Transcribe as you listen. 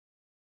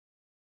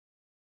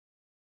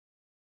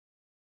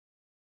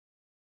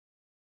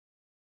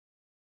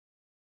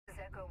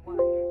Echo 1.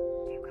 Do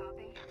you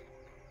copy?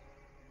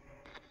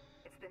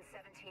 It's been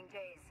 17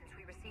 days since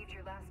we received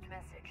your last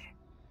message,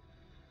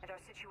 and our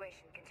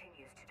situation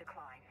continues to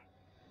decline.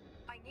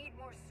 I need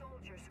more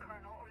soldiers,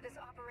 Colonel, or this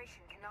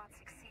operation cannot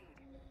succeed.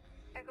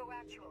 Echo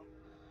Actual,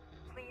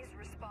 please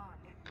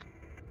respond.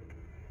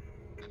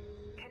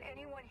 Can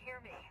anyone hear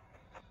me?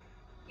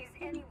 Is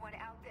anyone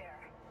out there?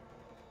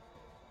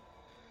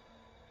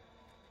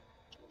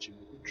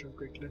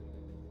 Quickly.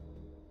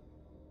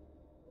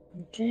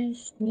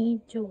 Just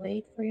need to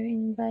wait for your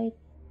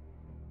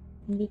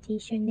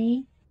invitation,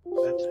 eh?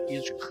 That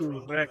is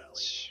correct.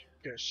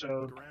 Okay,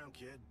 so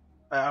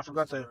I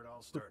forgot to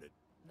put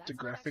the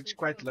graphics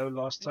quite low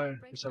last time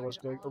because I was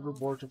going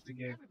overboard with the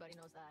game.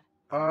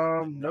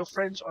 No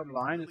friends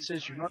online. It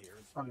says you're not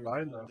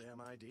online though.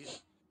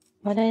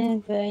 What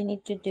do I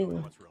need to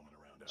do?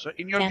 So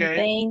in your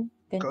Campaign,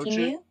 game, go to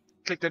continue.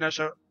 click the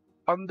so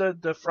under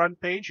the front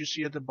page you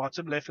see at the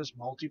bottom left is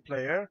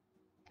multiplayer.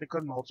 Click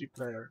on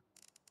multiplayer.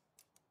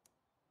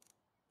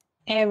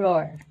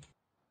 Error.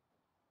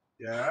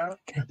 Yeah,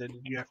 and then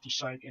you have to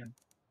sign in.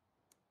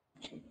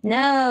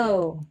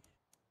 No.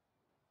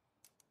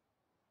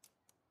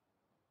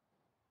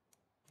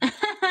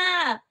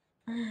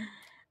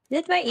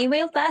 That's my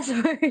email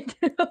password.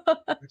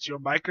 It's your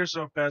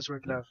Microsoft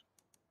password left.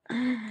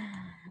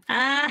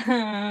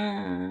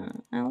 I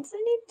also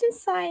need to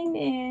sign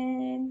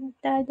in.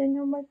 I don't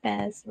know my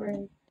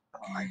password.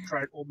 I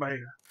tried all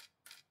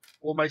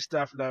my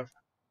stuff left.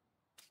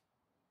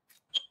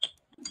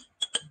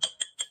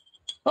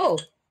 Oh.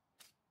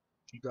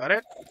 You got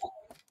it?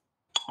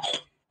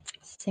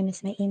 Same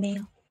as my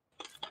email.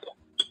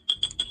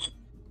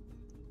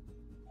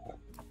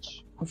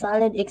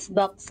 Valid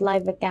Xbox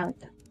Live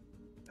account.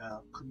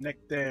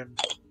 Connect them.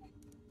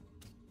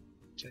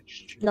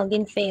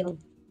 Login failed.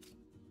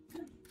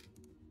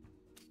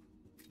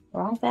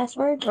 Wrong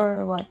password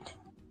or what?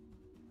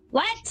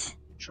 What?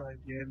 Try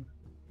again.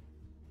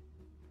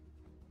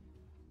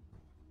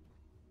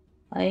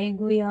 Ay,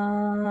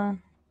 Guya.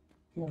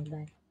 No,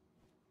 that.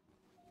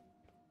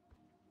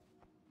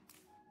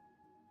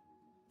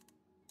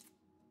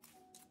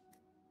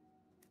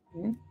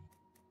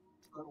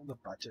 Got all the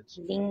budgets.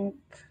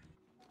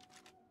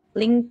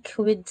 Link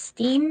with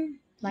Steam.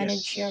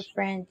 Manage Yes. your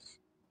friends.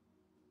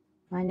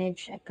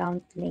 Manage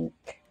account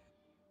link.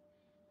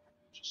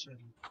 Just a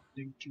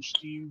link to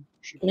Steam.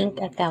 Link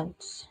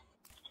accounts.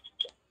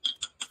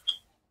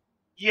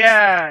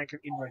 Yeah, I can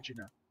invite you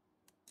now.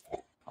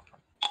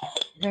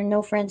 There are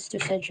no friends to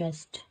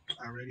suggest.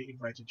 I already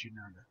invited you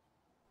now.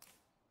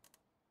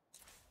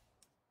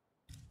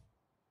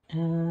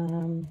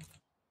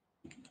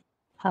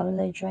 How will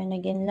I join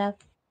again, love?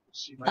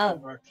 See my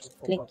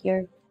click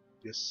your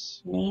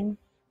name.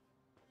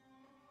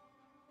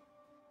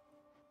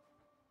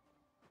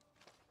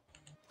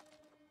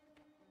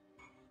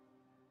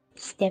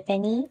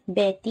 Stephanie,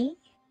 Betty.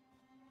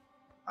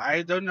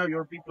 I don't know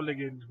your people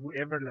again.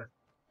 Whoever left.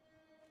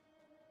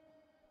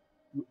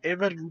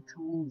 Whoever you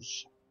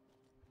choose.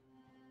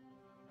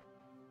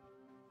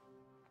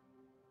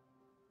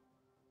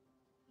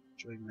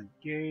 Join my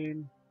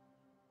game.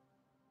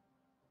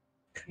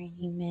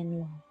 Training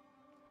manual.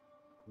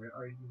 Where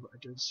are you? I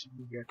don't see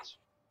you yet.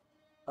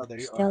 Oh, there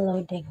you are. Still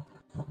loading.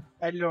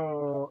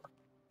 Hello.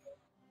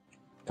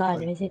 God,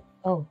 where is it?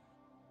 Oh.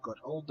 Got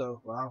old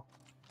though. Wow.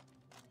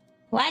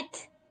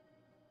 What?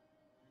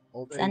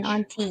 Old it's age. An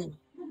auntie.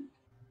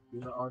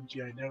 You're an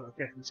auntie, I know.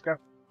 Okay, let's go.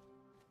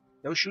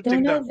 No shooting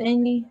Don't though. have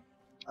any.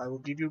 I will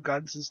give you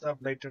guns and stuff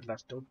later,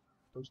 left. Don't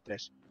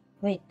stress.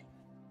 Wait.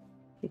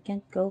 You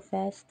can't go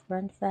fast,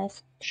 run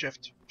fast.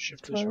 Shift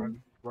is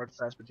run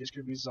fast, but there's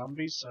gonna be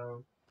zombies,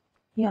 so.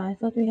 Yeah, I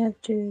thought we have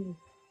to.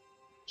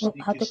 Well,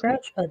 how to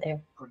crouch? Oh,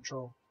 there.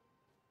 Control.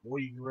 Oh,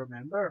 you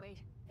remember?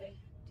 Wait, do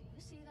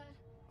you see that?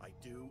 I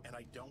do, and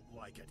I don't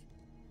like it.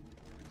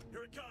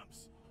 Here it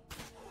comes.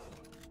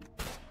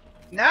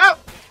 No.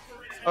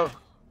 Oh.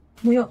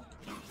 Yeah.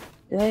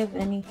 Do I have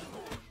any?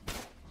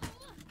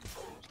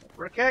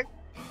 Okay.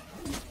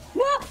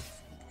 Yeah.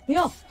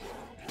 Yeah.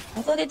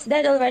 I thought it's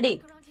dead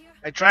already.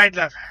 I tried,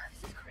 love.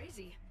 This is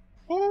crazy.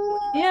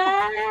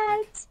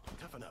 Yes.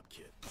 Toughen up,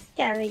 kid.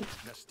 Scary.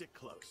 Now stick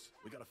close.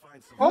 We gotta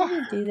find some. How do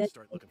you do that?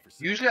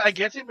 Usually I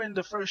get him in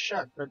the first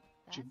shot, but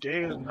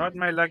today is not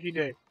my lucky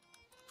day.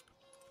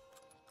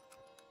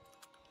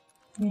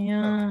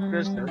 Yeah.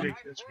 That's weird.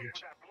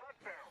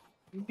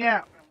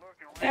 Yeah.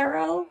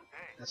 Arrow.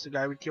 That's the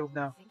guy we killed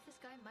now. Think this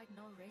guy might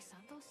know Ray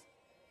Santos?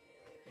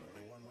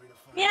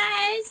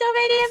 Yeah, so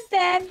many of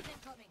them.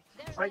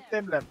 Fight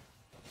them, love.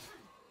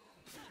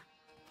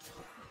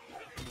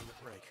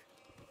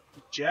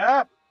 Good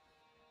job.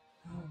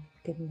 Oh,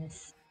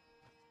 goodness.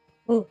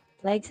 Oh,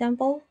 flag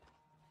sample?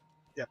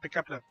 Yeah, pick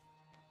up them.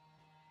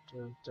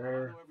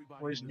 They're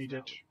always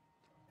needed.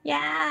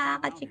 Yeah,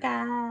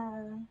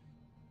 kachika.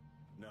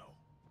 No,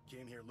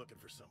 came here looking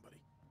for somebody.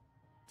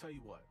 Tell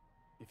you what,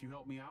 if you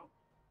help me out,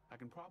 I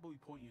can probably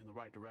point you in the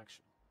right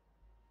direction.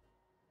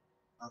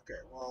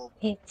 Okay, well.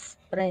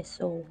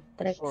 Espresso.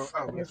 We have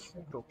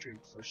to talk to him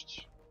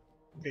first.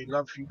 Okay,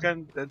 love, you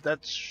can.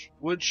 That's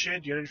wood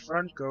shed. You're in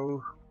front.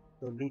 Go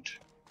loot.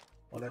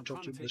 While I I'm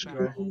talk trying to to this take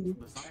guy. back home.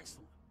 That's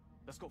excellent.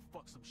 Let's go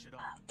fuck some shit up.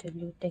 Have to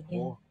loot again.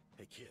 Oh,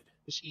 Hey, kid.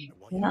 just eat. I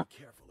want you Yeah. to be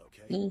careful,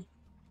 okay? E.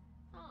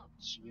 Oh,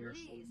 Here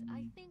please. from-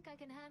 I think I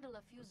can handle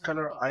a few What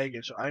color zombies. I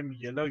get? So I'm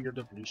yellow. You're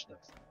the blue stuff.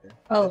 Okay.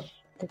 Oh,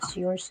 that's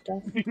your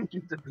stuff.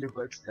 You're the blue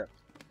black stuff.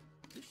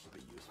 This should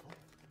be useful.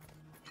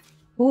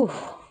 Ooh.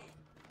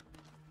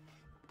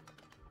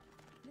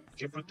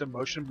 You can put the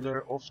motion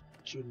blur off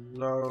to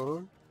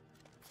low.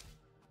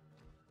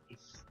 If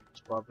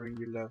it's bothering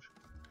you, love.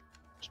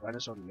 It's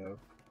minus on low.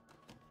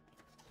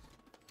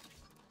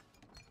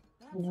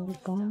 No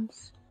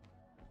guns.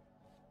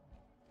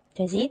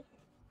 Does it?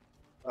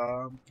 I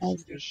I think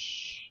see.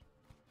 there's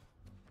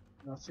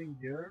nothing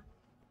here.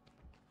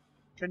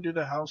 Can do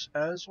the house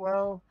as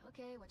well.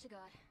 Okay, what you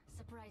got?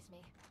 Surprise me.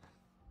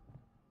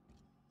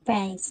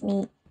 Thanks,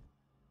 me.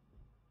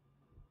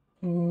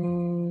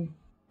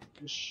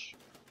 Just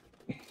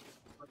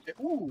okay.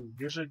 Ooh,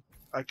 here's a.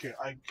 Okay,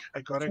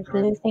 I got a The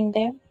blue gun. thing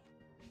there.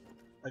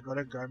 I got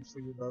a gun for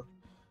you, love.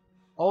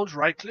 Hold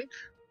right click.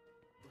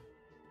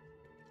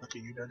 Okay,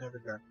 you don't have a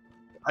gun.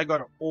 I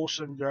got an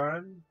awesome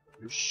gun.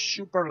 You're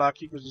super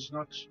lucky because it's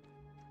not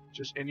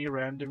just any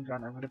random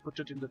gun. I'm gonna put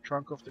it in the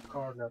trunk of the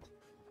car, love.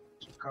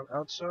 So come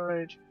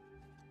outside.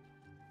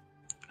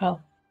 Oh.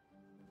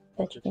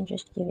 But you can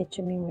just give it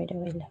to me right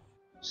away, love.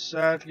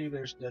 Sadly,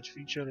 there's that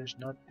feature is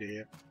not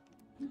there.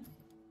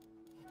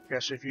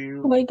 Yes, if Oh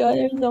you. my god,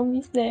 there's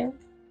zombies there.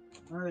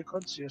 Oh, they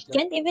can't see us. Love.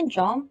 Can't even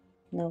jump?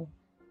 No.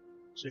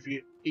 So if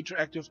you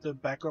interact with the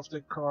back of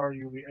the car,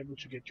 you'll be able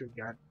to get your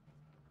gun.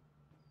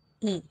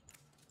 E.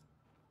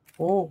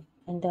 Oh,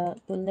 and the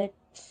bullet.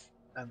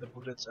 And the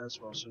bullets as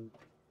well. So,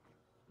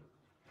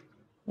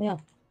 Yeah.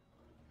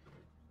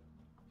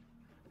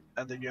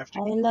 and then you have to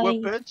I equip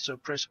like- it. So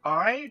press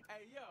I,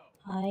 Hey, yo.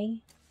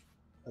 I.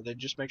 and then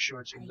just make sure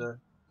it's in the.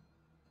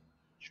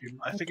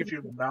 I I think if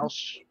you think-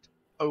 mouse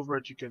over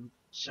it, you can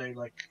say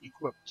like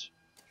equipped.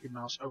 If you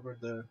mouse over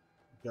the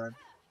gun.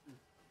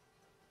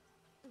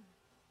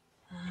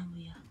 Oh,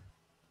 yeah.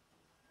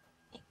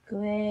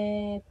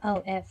 Equip.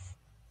 Oh, F.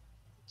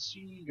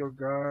 See, your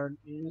gun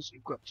is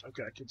equipped.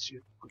 Okay, I can see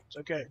it equipped.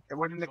 Okay,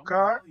 everyone in the Summer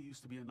car. Valley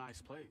used to be a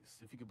nice place,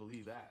 if you could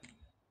believe that.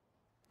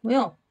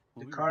 Well,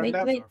 When we car were Wait,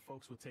 kids, wait. our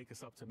folks would take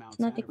us up to it's not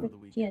Montana for the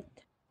equipped weekend.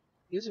 yet.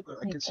 Is it?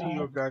 I My can see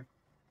your God. gun.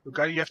 Your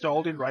gun, you have to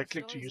hold in Heard a lot right of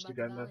click to stories use the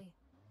about gun. Then. valley.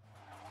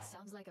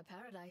 Sounds like a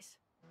paradise.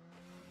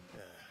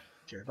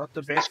 Okay, not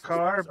the best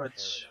car, but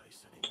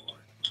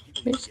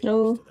There's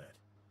no-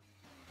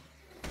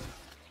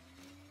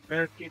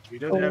 fair kid. We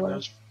don't have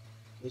Oh,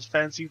 those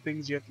fancy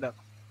things yet left.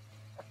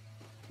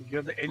 You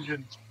have the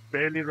engine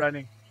barely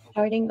running.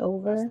 Starting That's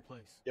over. the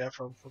place. Yeah,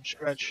 from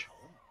scratch.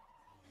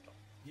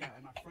 Yeah,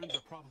 and our friends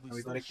are probably And we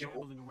still gotta kill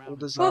shambling all around.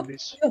 the in-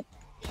 zombies. So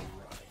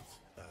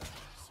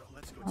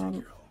let's go take Um,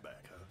 your home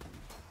back, huh?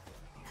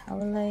 How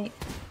will I?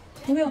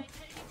 Well,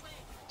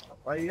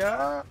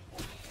 Fire!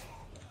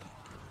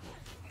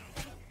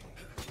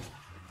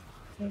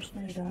 where's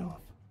my gun?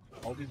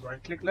 Hold in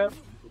right click left.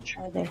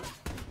 Oh, there.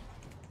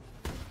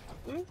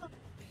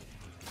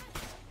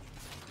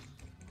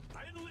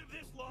 I didn't live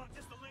this long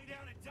just to lay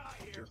down and die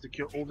You here. have to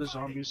kill all the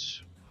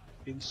zombies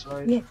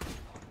inside. Yeah.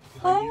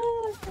 Behind you.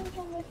 Oh, it's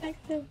so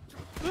effective.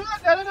 Ah,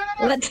 no, no, no,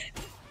 no, no. What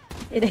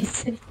did I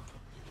say?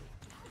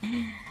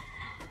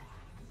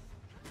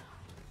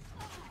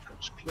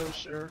 Comes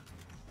closer.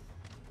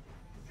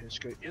 Okay, let's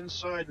go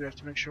inside. We have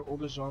to make sure all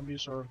the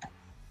zombies are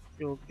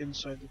killed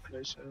inside the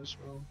place as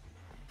well.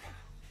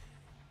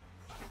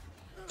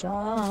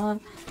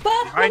 John.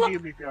 Behind you,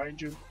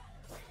 behind you.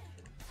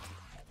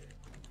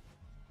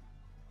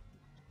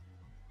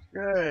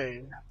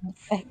 Okay.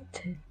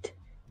 Infected.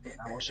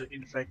 I'm also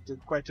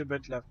infected. Quite a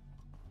bit left.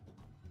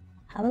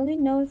 How will we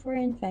know if we're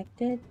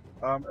infected?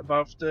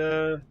 Above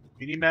the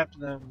minimap,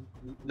 the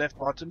left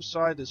bottom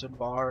side, there's a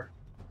bar.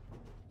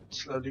 It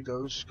slowly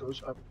goes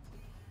up.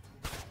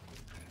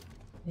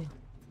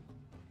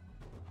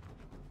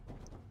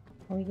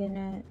 Are we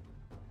gonna?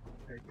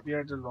 Okay,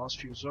 clear the last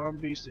few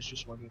zombies. There's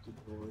just one with the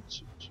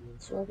bullets.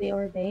 This will be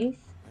our base.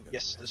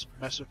 Yes, this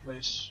massive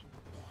place.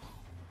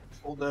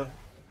 All the.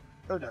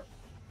 Oh no.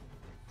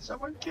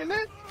 Someone kill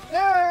it?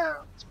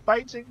 No! It's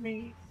biting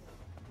me.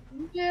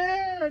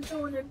 Yeah, I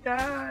don't wanna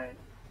die.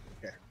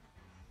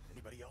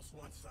 Anybody else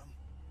want some?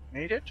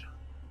 Made it?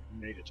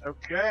 Made it.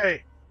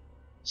 Okay.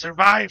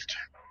 Survived!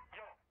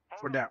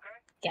 For now.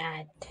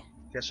 God.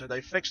 Yeah, so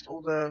they fixed all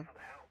the.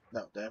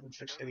 No, they haven't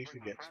fixed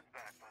anything yet.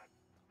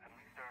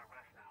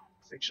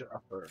 Fix it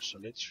upper. So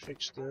let's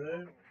fix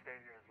the.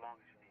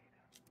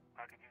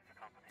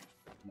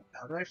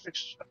 How do I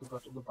fix? I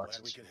forgot all the Glad we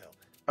buttons. could help.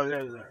 Oh,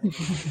 there.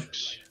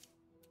 Fix.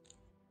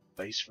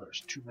 Base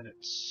first. 2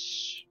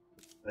 minutes.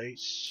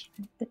 Base.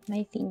 Put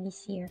my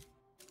thingies here.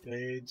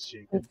 Blades.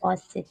 You can,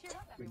 Deposit.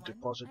 you can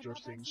deposit your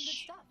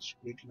things.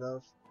 Sweet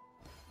love.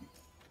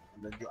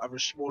 And then your other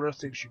smaller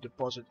things you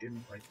deposit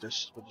in like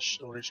this with the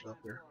storage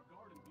locker.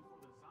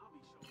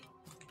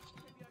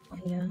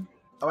 Yeah.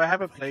 Oh, I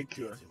have a plague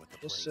cure. With the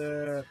This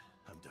plague,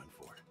 I'm done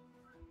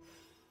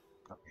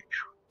for.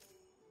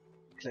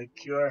 Clay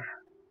cure.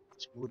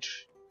 It's good.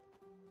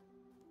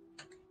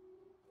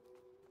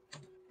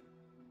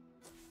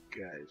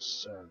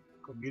 Guys,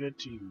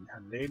 community.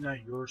 Helena,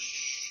 you're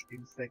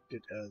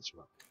infected as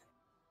well.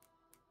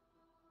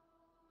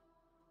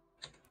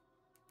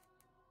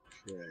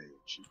 Okay,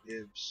 she We've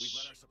let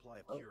gives. our supply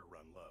of cure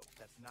run low.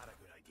 That's not a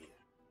good idea.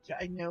 Yeah,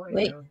 I know, I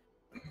Wait. know.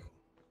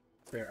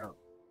 Fair out.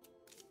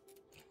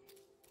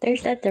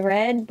 There's that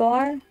red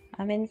bar.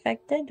 I'm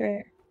infected,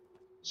 or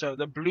So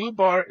the blue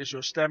bar is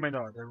your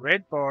stamina, the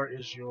red bar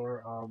is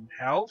your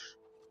health,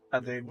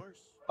 and Could be then worse.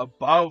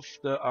 above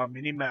the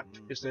mini map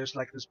is there's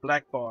like this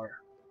black bar.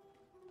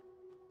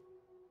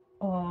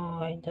 oh,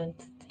 I don't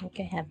think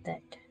I have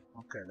that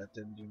Okay, that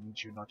then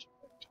means you're not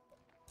infected.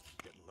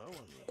 Getting low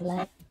on these.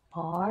 black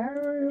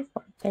bar.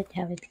 Forget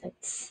how it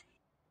looks.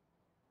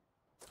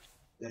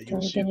 Yeah, What you'll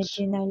are we see gonna it.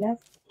 do now, love?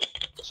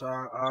 So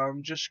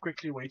I'm just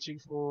quickly waiting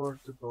for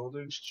the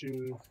buildings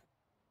to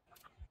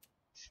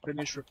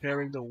finish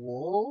repairing the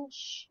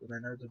walls, and I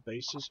know the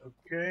base is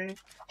okay.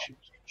 Should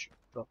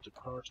drop the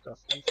car stuff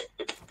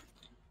off.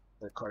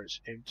 The car is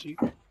empty.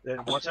 Then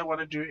what I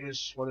want to do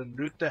is want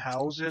to loot the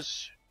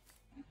houses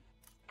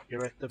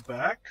here at the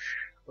back,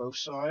 both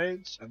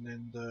sides, and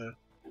then the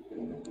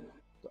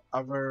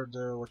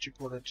what you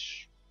call it,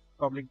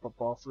 public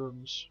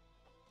bathrooms.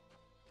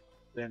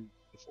 Then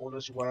if all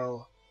is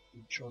well,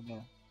 I'm trying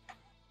to.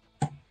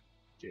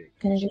 Okay,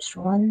 Gonna just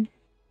run.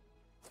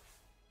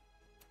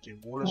 okay,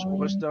 wall is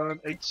almost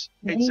done. Eight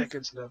Nice.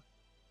 seconds left.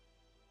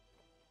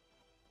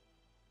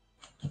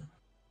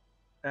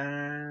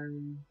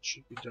 And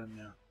should be done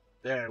now.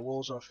 There,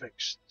 walls are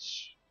fixed.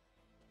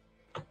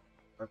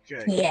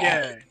 Okay,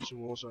 Yay. so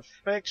walls are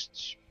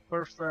fixed.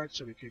 Perfect,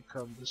 so we can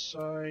come this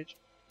side.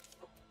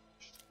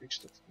 Fix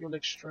the fuel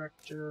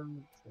extractor,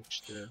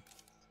 fix the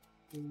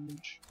food,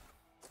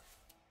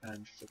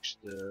 and fix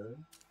the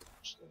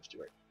stuff.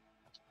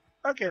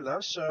 Right. Okay,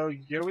 love, so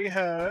here we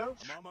have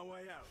I'm on my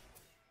way out.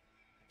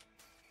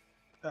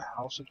 the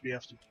house that we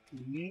have to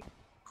clean.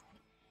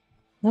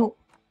 No.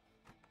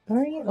 Why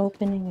are you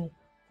opening it?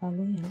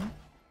 Probably, huh?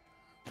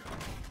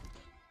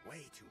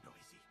 Way too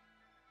noisy.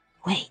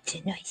 Way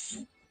too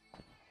noisy.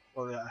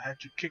 Oh yeah, I had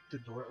to kick the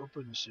door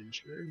open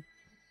essentially.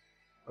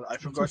 But I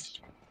forgot Just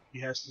he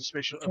has the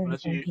special turn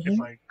it ability over if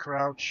here. I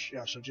crouch.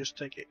 Yeah, so just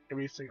take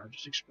everything. I'm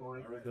just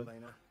exploring. All right,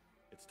 Elena.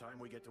 It's time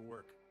we get to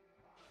work.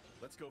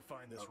 Let's go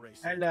find this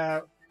race. Hello.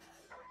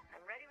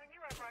 I'm ready when you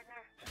are,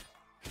 partner.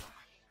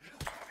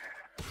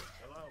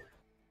 Hello.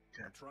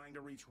 Okay. I'm trying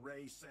to reach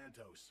Ray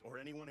Santos, or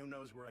anyone who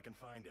knows where I can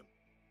find him.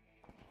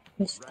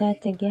 Who's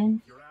that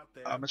again? You're out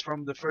there. It's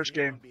from the I'm first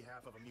here game. on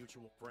behalf of a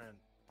mutual friend.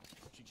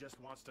 She just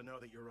wants to know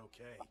that you're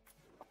okay.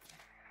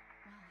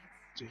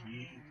 So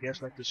he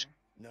has like this.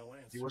 No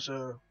answer. He was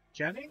a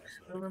mechanic. That's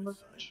I not a good remember.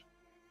 sign.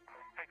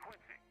 Hey,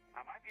 Quincy, I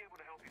might be able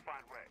to help you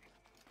find Ray.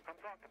 Come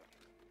talk to me.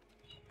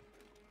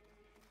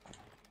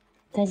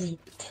 That's it.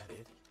 Is that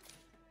it?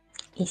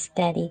 Is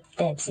that it?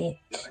 That's it.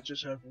 I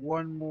just have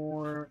one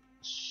more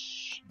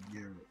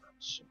here.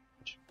 So,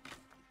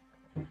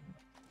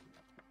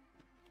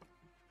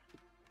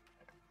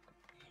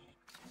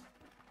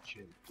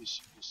 okay,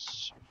 this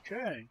is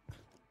okay.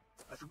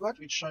 I forgot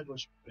which side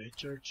was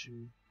better to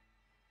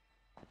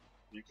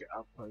make an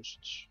outpost.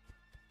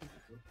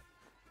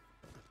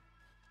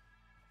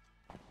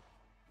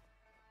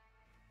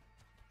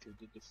 Okay,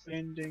 the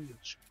defending,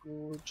 it's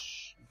good.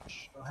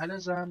 Oh, hello,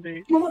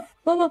 zombie. Mama!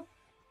 Mama!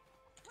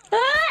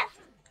 Ah!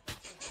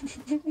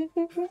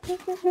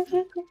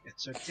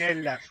 It's okay,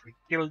 love. We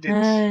killed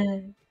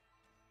it.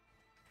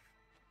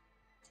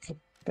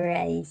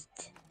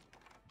 Surprised.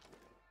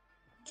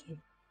 Okay.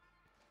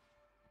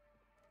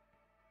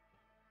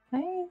 Why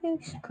are you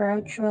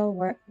crouch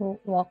while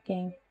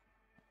walking?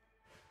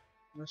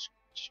 Let's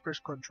just press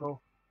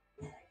control.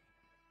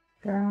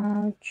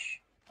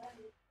 Crouch.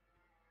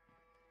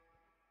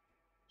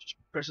 Just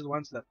press it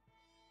once, left,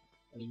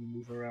 and then you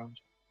move around.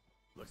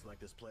 Looks like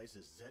this place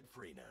is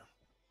Z-free now.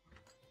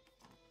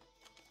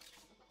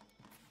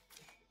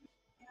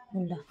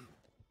 Hold on.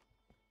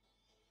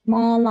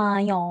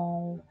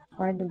 Malayo.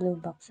 Where are the blue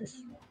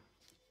boxes?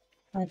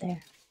 Oh, there.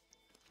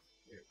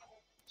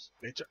 It's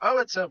better. Oh,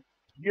 it's a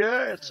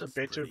it's a That's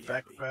better pretty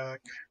heavy. backpack.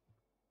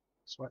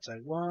 That's what I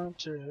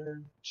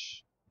wanted.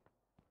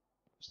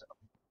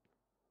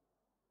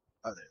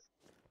 Oh, there.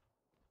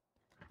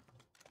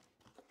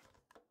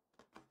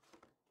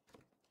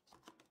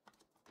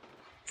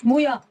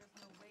 Muya!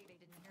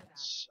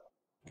 So,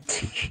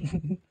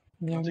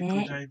 Yan not a eh.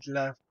 good idea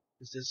left.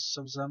 There's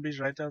some zombies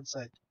right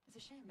outside. It's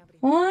a shame nobody.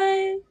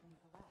 What?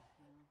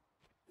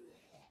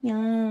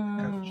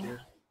 Come Yeah.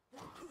 here.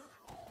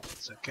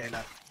 It's okay,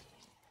 love.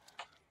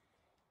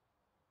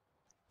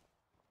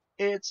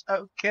 It's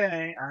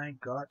okay. I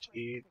got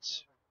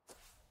it.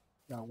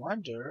 Now,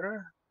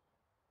 wonder.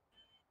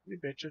 We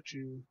better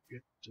to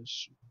get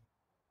this.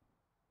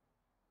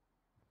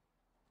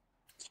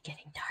 It's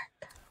getting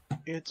dark.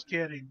 It's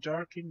getting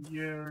dark in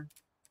here.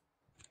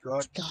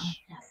 Got. Go on.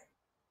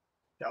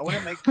 Yeah, I want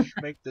to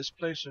make this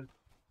place a. I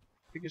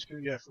think it's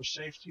gonna, yeah, for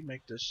safety.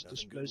 Make this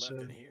Nothing good place left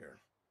a. in here.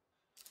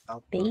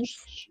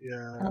 outposts.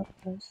 Yeah.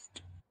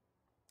 Outpost.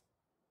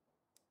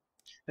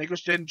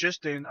 Because then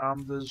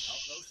the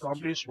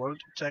zombies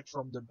won't attack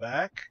from the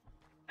back,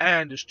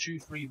 and there's 2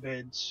 free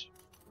beds.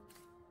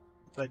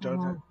 I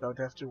don't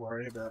have to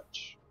worry about.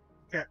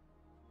 Okay.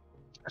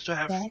 I still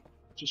have Okay.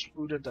 just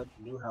food at that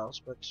blue house,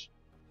 but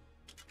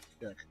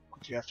yeah,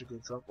 quickly have to go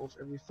drop off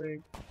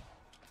everything. The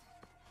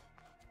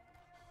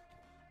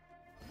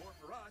more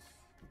for us,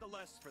 the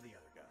less for the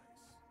other guys.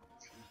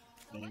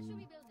 So what should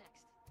we build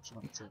next? It's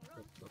not true.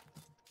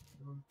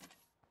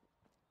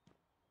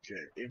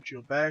 Okay, empty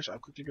your bags. I'm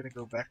quickly gonna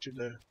go back to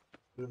the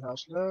blue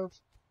house,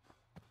 love.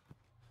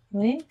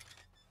 Wait.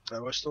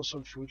 There was still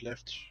some food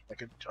left. I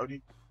could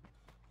only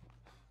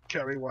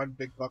carry 1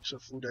 big box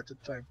of food at a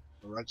time.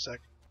 A rucksack.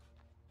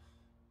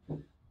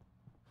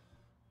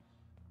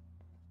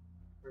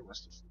 Where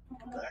was the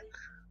food? Back.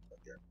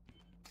 Okay.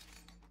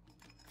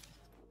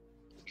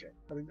 Okay,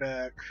 coming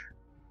back.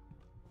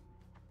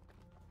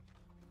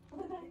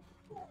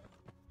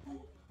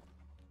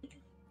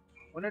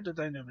 When did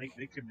I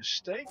make a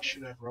mistake?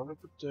 Should I have rather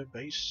put the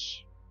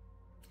base?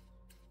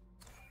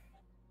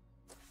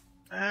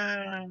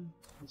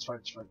 It's fine,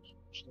 it's fine.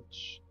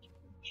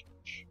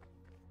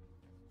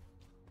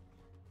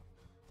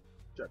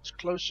 That's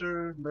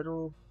closer,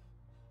 middle.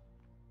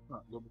 Oh,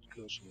 a little bit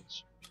closer.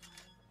 Let's...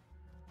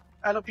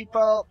 Hello,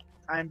 people!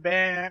 I'm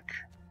back!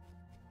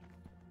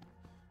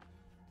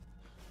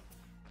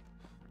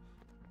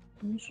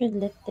 You should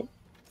lift it.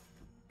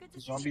 The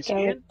zombies in?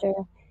 Character.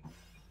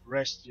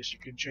 Rest, yes, you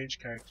can change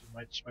character.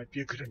 Might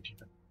be a good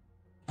idea.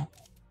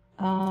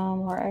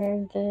 Where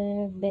are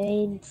the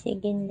beds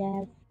again,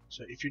 love?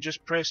 So if you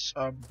just press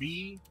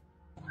B,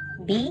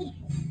 B?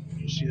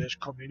 you see there's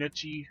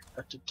community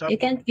at the top. You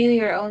can view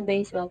your own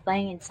base while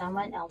playing in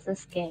someone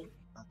else's game.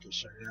 Okay,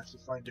 so you have to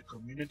find the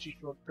community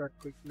shortcut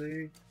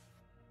quickly.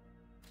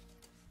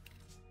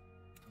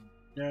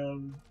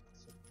 Down,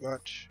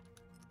 forgot.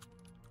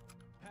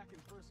 Back in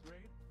first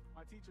grade,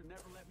 my teacher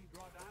never let me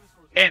draw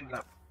dinosaurs. N,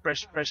 love.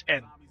 Press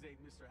N. Zombies ate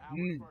Mr.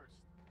 Howard first.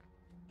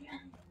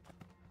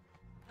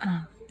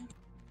 Ah,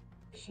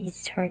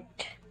 she's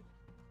hurt.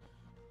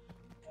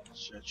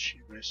 So she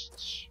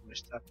rests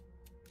up.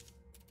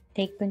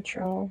 Take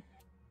control.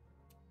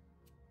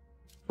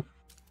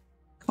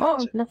 Oh,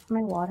 I've left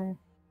my water.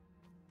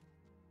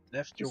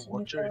 Left your Is it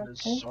water in the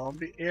okay?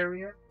 zombie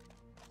area.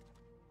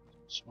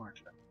 Smart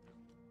love.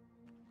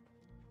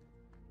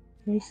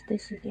 Where's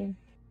this again?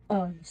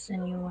 Oh, it's a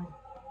new one. I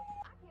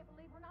can't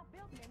believe we're not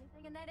building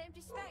anything in that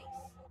empty space.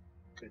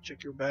 Okay,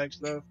 check your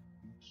bags, love.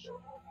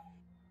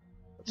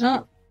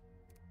 Oh,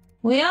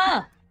 we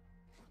are.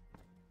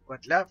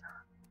 What, love?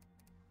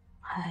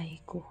 Ay,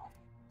 go.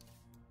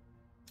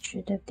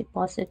 Should have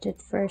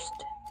deposited first.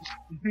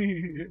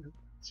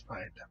 It's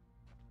fine.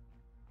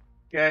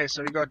 Okay,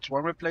 so we got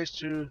 1 more place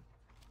to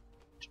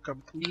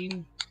come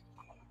clean.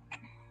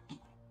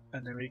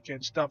 And then we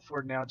can stop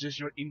for now. Just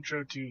your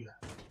intro to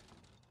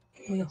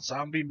Yeah.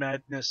 zombie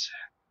madness.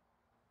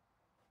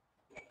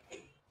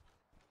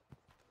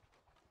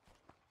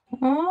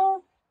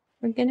 Oh,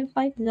 we're gonna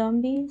fight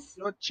zombies.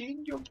 Yo,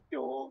 chin,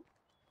 yo.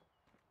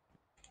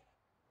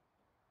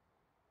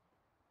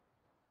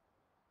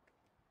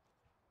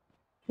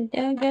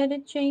 I gotta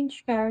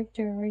change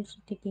character. Where's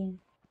it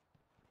again?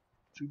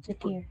 Is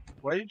it here?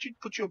 Why did you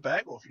put your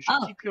bag off? You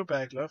should Oh. keep your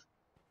bag, love.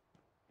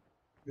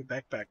 Your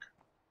backpack.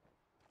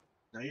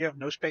 Now you have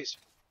no space.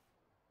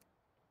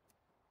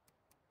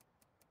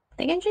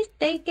 They can just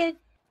take it.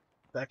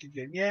 Back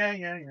again.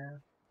 Yeah.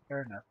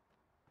 Fair enough.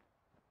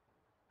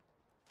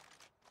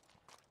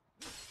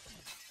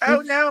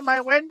 Oh no,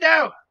 my window!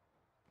 I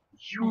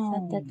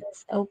thought that You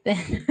was open.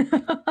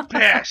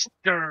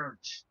 bastard!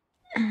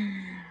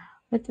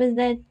 What was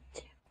that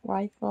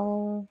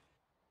rifle?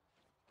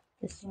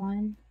 This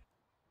one?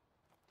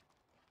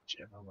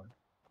 Whichever one.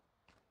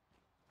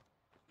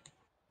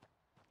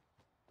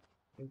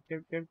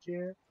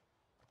 Here.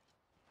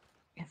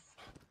 Yes.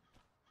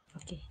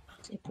 Okay,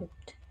 it's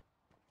equipped.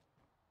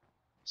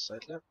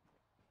 Side left.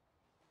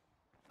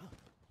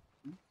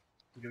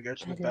 You can go to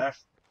Side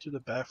the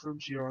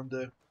bathrooms here on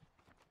the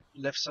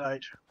left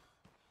side.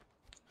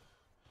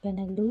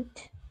 Gonna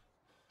loot.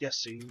 Yes,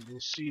 so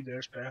you'll see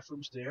there's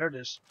bathrooms there.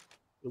 There's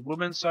the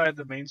women's side,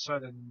 the main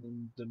side, and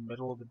in the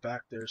middle of the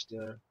back there's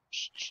the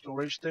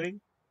storage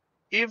thing.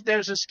 If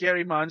there's a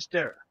scary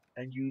monster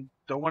and you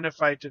don't want to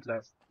fight it,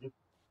 left, you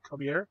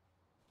come here.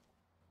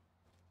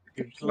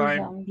 You can There's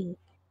a zombie.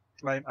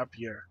 climb up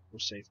here for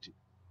safety.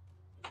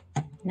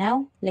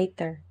 Now?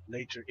 Later.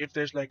 Later, if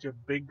there's like a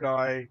big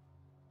guy,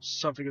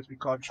 something that we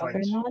can't fight.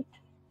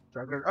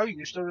 Juggernaut? Oh,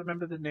 you still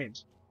remember the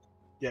names?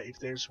 Yeah, if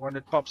there's one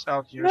that pops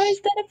out here. No, is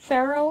that a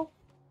feral?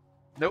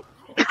 Nope.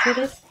 Shoot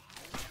it.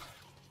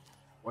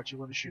 What you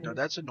want to shoot? Now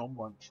that's a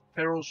normal one.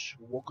 Ferals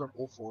walk on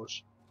all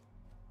fours.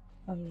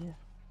 Oh yeah.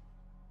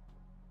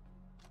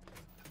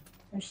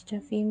 There's the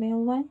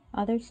female one.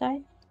 Other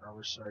side.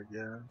 Our side,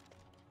 yeah.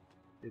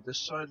 Okay, this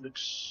side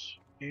looks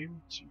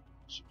empty.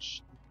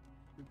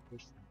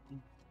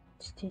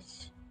 What's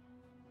this?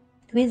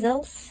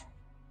 Twizzles?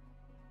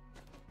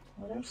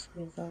 What are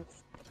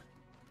Twizzles?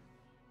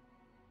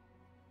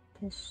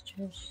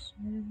 Mr.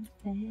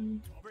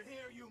 Servant. Over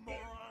here, you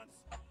morons!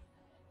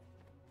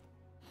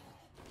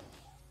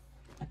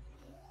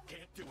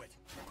 Can't do it.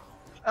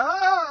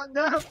 Ah,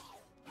 no!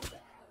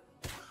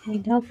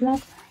 Need help,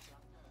 love?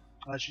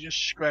 She just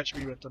scratched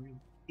me with an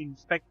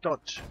infected.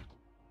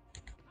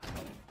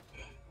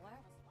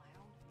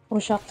 Oh,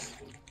 shucks.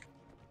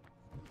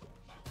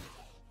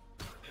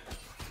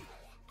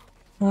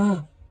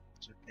 Ah.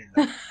 It's okay,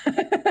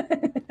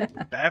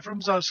 love.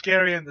 Bathrooms are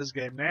scary in this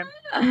game, man.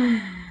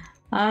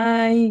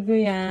 Ay,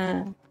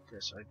 kuya. Okay,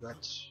 so I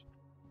got.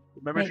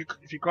 Remember, Wait,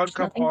 if you can't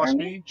come nothing for past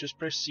me? me, just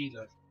press C,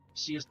 love.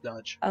 C is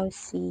dodge. Oh,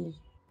 see.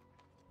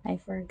 I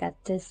forgot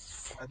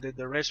this. And then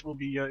the rest will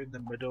be in the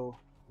middle,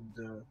 in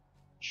the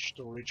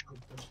storage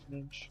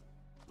compartment.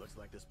 Looks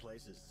like this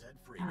place is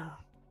Z-free Oh. now.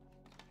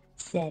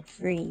 Set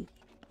free.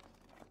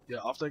 Yeah,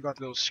 after I got a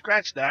little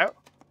scratched out.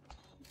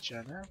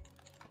 Jenna.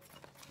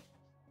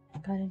 I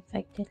got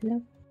infected,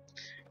 love.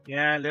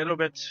 Yeah, a little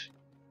bit.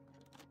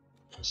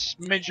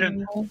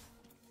 Smidgen. No.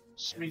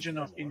 Smidgen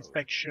of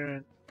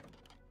infection.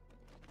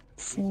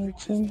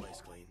 Smidgen.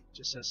 Place clean.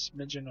 Just a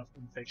smidgen of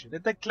infection.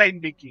 Dit 'n klein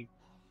bietjie.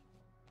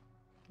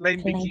 Klein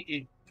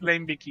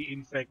bietjie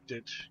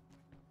infected.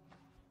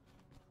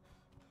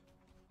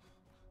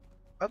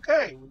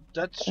 Okay,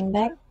 that's Come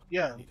back.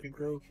 yeah. We can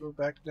go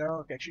back now.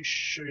 Okay, actually,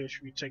 should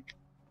we take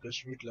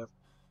this route left?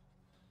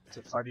 It's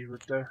a funny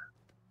route there.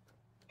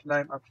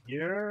 Climb up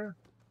here.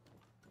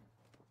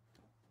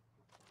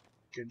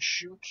 You can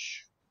shoot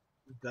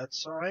that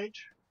side,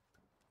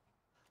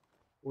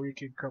 or you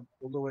can come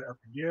all the way up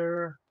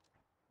here,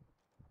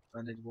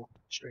 and then walk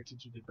straight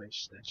into the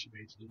base. That's your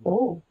base.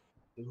 Oh.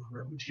 Little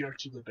road here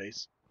to the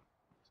base.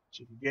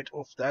 So you can get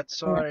off that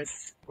side,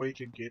 Nice. or you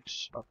can get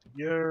up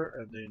here,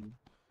 and then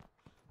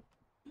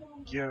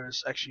here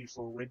is actually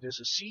for when there's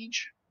a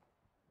siege,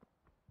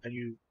 and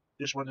you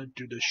just want to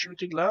do the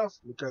shooting love.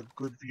 Look how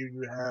good view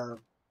you have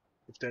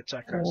if they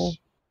attack Oh. us.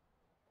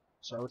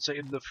 So I would say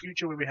in the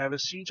future when we have a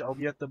siege, I'll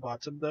be at the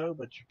bottom though,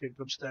 but you can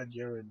come stand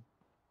here and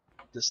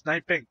the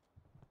sniping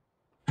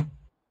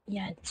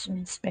Yeah, it's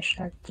my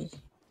specialty.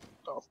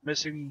 of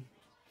missing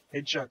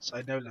headshots.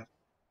 I know love.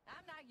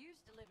 I'm not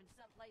used to living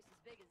someplace as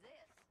big as this.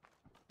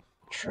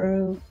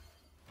 True.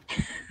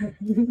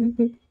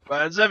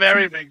 But it's a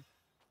very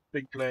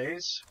big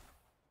place.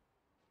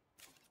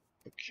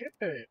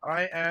 Okay,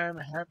 I am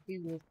happy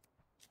with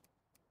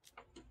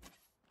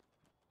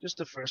just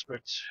the first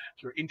bit.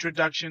 Your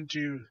introduction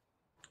to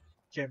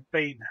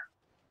campaign.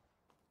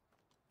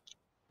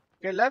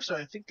 Okay, left, so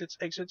I think let's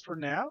exit for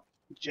now.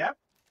 Good job.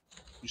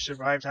 You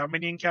survived how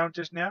many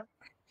encounters now?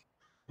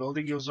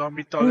 Building your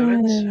zombie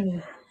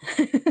tolerance?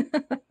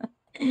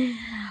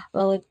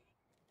 Well,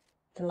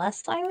 the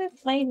last time we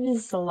played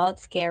was a lot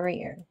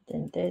scarier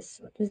than this.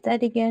 What was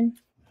that again?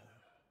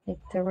 Like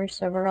there were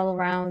several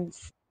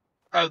rounds.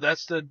 Oh,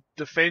 that's the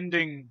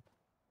defending,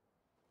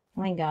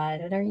 Oh my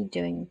god, what are you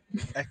doing?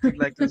 acting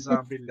like the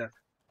zombie left.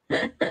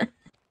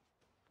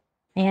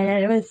 Man,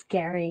 that was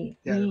scary.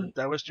 Yeah, but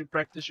that was to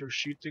practice your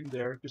shooting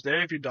there. Because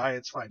there, if you die,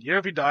 it's fine. Here,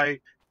 if you die,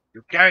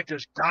 your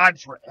character's gone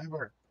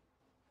forever.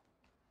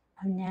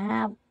 Oh,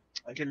 now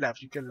Okay,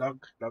 left. You can log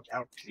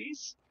out,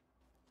 please.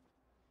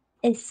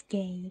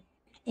 escape.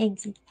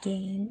 Exit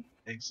game.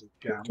 Exit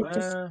Just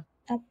camera.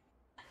 up.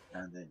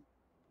 And then